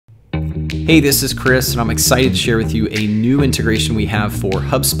Hey, this is Chris, and I'm excited to share with you a new integration we have for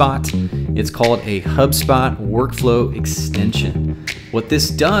HubSpot. It's called a HubSpot Workflow extension. What this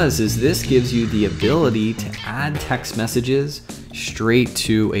does is this gives you the ability to add text messages straight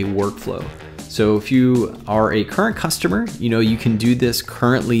to a workflow. So if you are a current customer, you can do this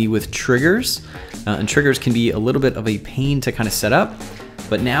currently with triggers, and triggers can be a little bit of a pain to kind of set up.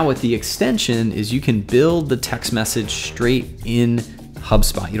 But now with the extension is you can build the text message straight in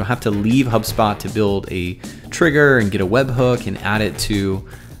HubSpot. You don't have to leave HubSpot to build a trigger and get a webhook and add it to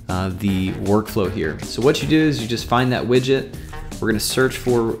the workflow here. So what you do is you just find that widget. We're gonna search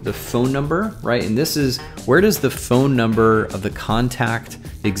for the phone number, right? And this is, where does the phone number of the contact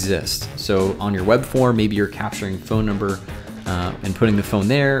exist? So on your web form, maybe you're capturing phone number and putting the phone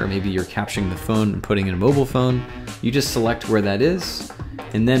there, or maybe you're capturing the phone and putting in a mobile phone. You just select where that is.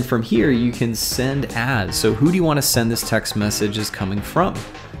 And then from here, you can send ads. So who do you want to send this text message is coming from?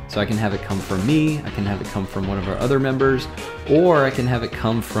 So I can have it come from me, I can have it come from one of our other members, or I can have it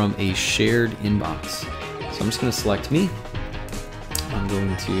come from a shared inbox. So I'm just going to select me. I'm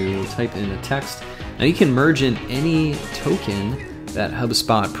going to type in a text. Now you can merge in any token that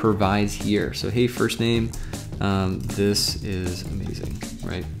HubSpot provides here. So hey, first name, this is amazing,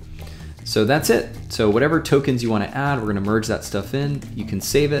 right? So that's it. So whatever tokens you want to add, we're going to merge that stuff in. You can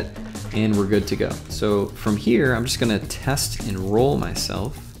save it and we're good to go. So from here, I'm just going to test enroll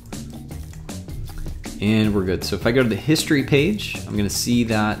myself and we're good. So if I go to the history page, I'm going to see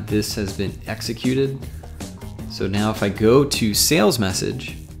that this has been executed. So now if I go to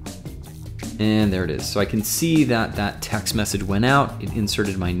Salesmsg, and there it is. So I can see that that text message went out, it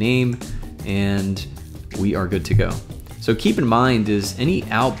inserted my name, and we are good to go. So keep in mind is any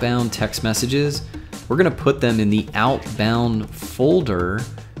outbound text messages, we're gonna put them in the outbound folder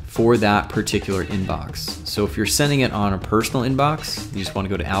for that particular inbox. So if you're sending it on a personal inbox, you just wanna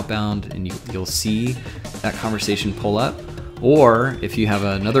go to outbound and you'll see that conversation pull up. Or if you have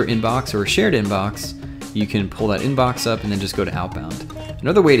another inbox or a shared inbox, you can pull that inbox up and then just go to outbound.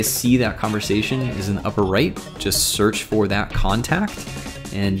 Another way to see that conversation is in the upper right, just search for that contact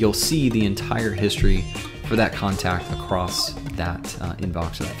and you'll see the entire history for that contact across that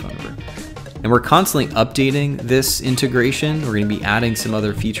inbox or that phone number. And we're constantly updating this integration. We're going to be adding some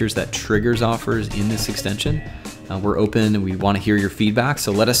other features that Triggers offers in this extension. We're open and we want to hear your feedback,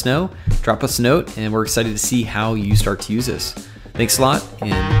 so let us know, drop us a note, and we're excited to see how you start to use this. Thanks a lot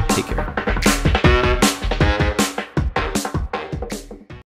and take care.